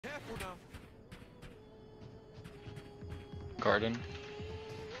Garden.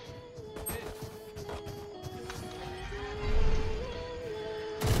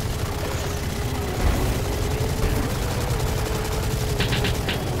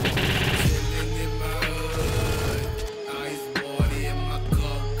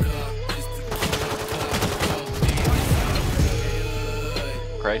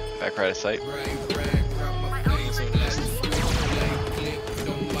 Right, back right of sight.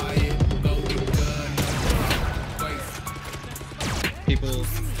 People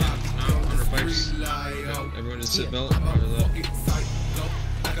now under pipes. Everyone just sit belt. You have a loot.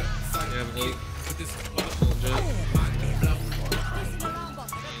 Jet.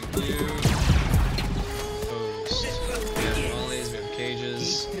 Thank you. Post. We have mollies, we have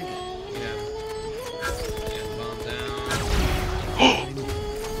cages. We have bomb down.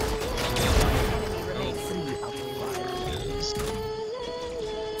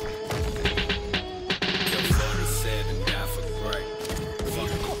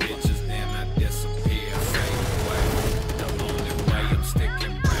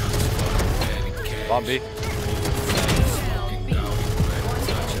 Bomb B.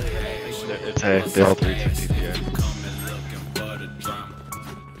 It's A. They all 350 here.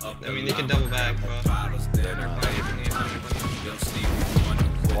 I mean, they can double back, but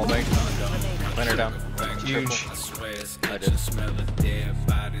Wall bank. Planner down. Huge. I did.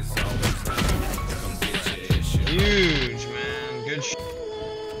 Huge, man. Good sh.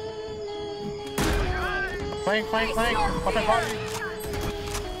 Flank. Puppet party.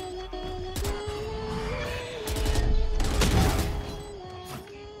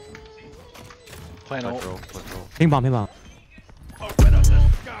 Plan ult. Ping bomb.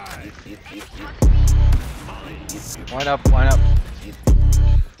 Line up.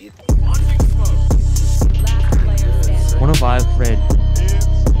 105 red.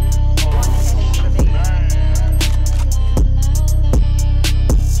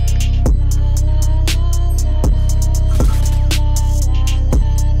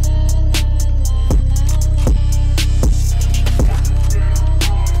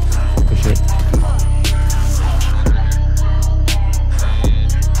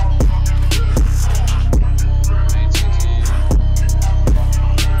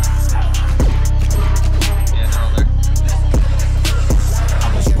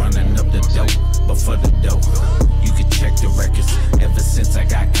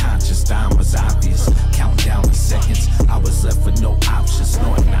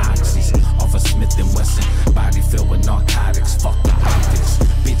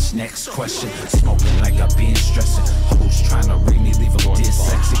 Next question, smoking like I've been stressing. Hoes trying to ring me, leave them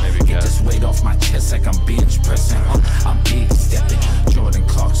dyslexic. Get this weight off my chest like I'm bench pressing. I'm big stepping. Jordan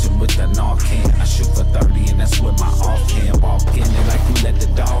Clarkson with the Narcan. I shoot for 30 and that's with my offhand. Walk in it like we let the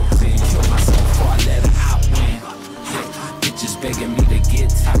dogs in. Kill myself before I let her out win. Bitches begging me to get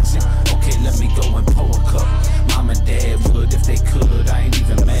toxic. Okay, let me go and pour a cup. Mom and dad would if they could. I ain't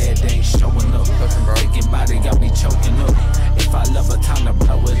even mad, they ain't showing up. Thinking body got me choking up. If I love her, time to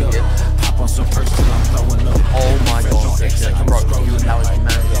blow it up. Pop on some perks till I'm blowing up. Oh my god, bro, that was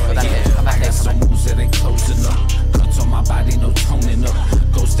mad. I got some moves that ain't closing up. Cuts on my body, no toning up.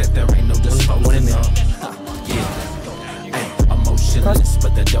 Ghost that there ain't no disposing up. Yeah, ay, emotionless,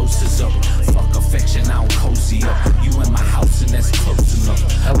 but the dose is up. Fuck affection, I don't cozy up. You in my house and that's close enough.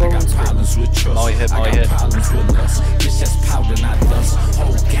 I got problems with trust. I got problems with lust. Bitch, that's powder, not dust.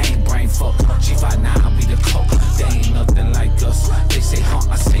 Whole game, brain fuck. G59 be the coke. They ain't nothing like us. They say huh,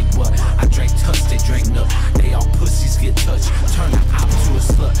 I say what? I drink touch, they drink nut. They all pussies get touched. Turn the op to a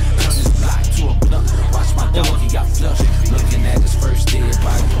slut. Turn his block to a blunt. Watch my dog, he got flushed. Looking at his first dead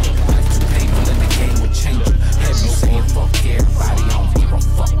body. Life too painful and the game will change you. Have you saying fuck everybody? I don't give a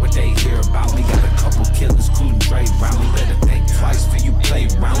fuck what they hear about me. Got a couple killers, including Dre round me. Better think twice for you play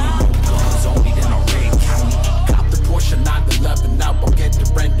round me. More guns on me than a Red County. Cop the Porsche 911, now won't get the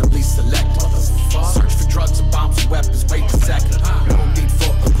randomly selected. Search for drugs and bombs and weapons, wait a second. No need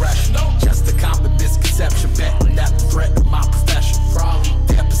for aggression, just a common misconception. Betting that the threat of my profession.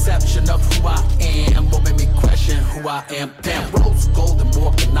 Their perception of who I am will make me question who I am. Damn, rose gold and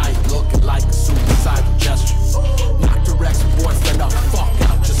walking night, looking like a suicidal gesture. Knocked her ex-boyfriend the fuck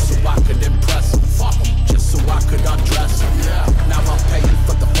out just so I could impress him. Fuck him, just so I could undress him. Now I'm paying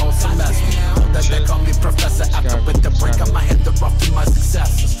for the false semester. That they call me professor after with the break on my head, the rough to my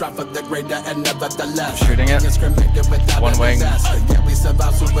success. Strive for the greater and nevertheless. Shooting it. One wing. Yeah, we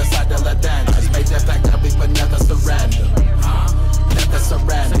survive suicidal attempts. Made the fact that we would never surrender. Never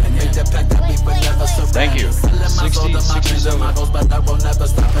surrender. Made the fact that we would never surrender. Thank you. 60 over. But I will never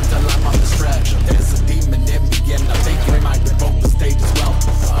stop until I'm on the stretch. There's a demon in me and I think it might evoke the state as well.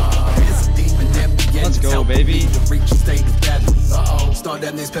 There's a demon in me and let's go, baby. To reach a state of death. saw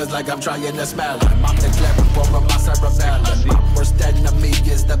them these pills like I'm trying to smell. I'm declaring war on my cerebellum. My worst enemy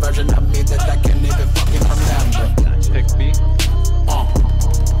is the version of me that I can't even fucking remember. Pick B.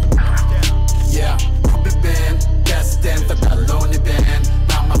 Yeah, been destined for the lonely band.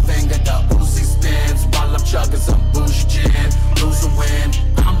 Round my finger, the Uzi spins while I'm chugging some bougie gin. Lose a win,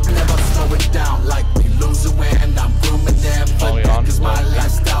 I'm never slowing down like me. Lose a win, I'm grooming them for that, cause my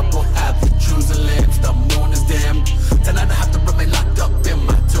lifestyle will have you choosing limbs. The moon is dim, tonight I have to remain locked up in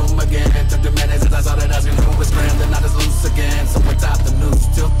my tomb again. Took the minutes as I saw that asking who was grand, the night is loose again. So I top the news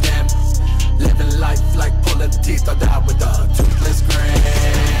till then, living life like pulling teeth. I die with a toothless grin.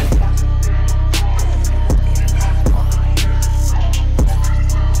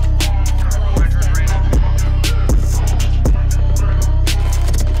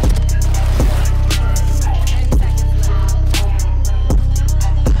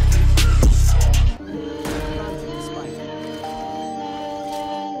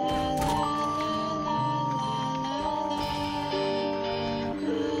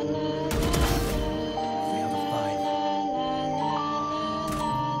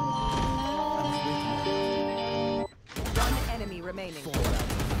 Remaining.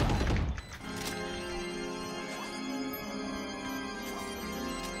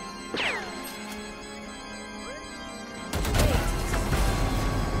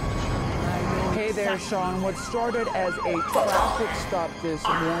 Hey there, Sean. What started as a traffic stop this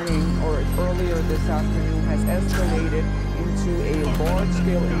morning or earlier this afternoon has escalated into a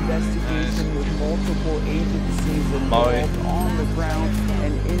large-scale investigation with multiple agencies involved on the ground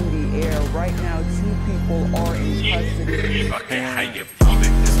and in the air. Right now, 2 people are in custody.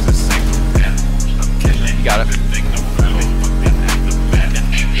 You got it.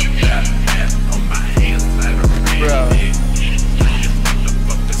 Bro.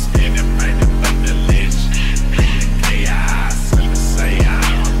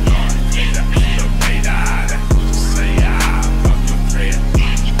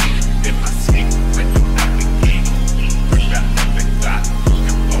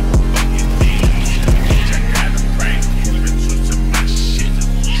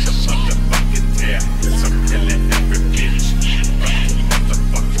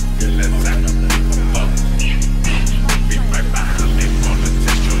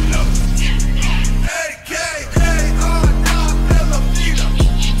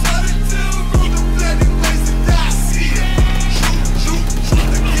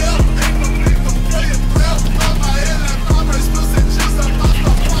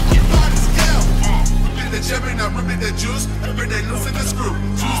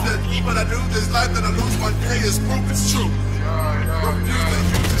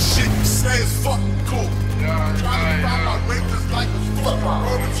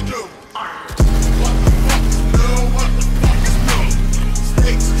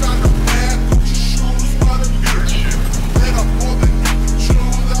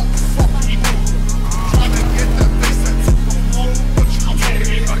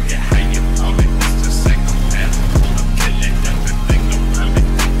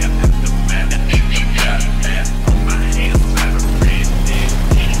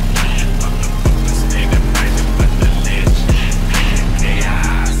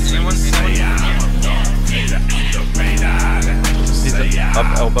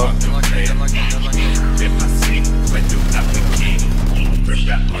 Up elbow.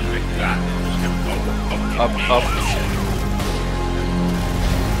 Up.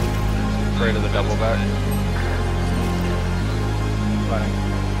 Afraid of the double back. Fine.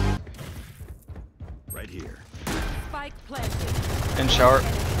 Right here. Spike planted. In shower.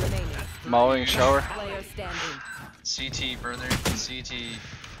 Remaining. Mauling shower. Player standing. CT further. CT.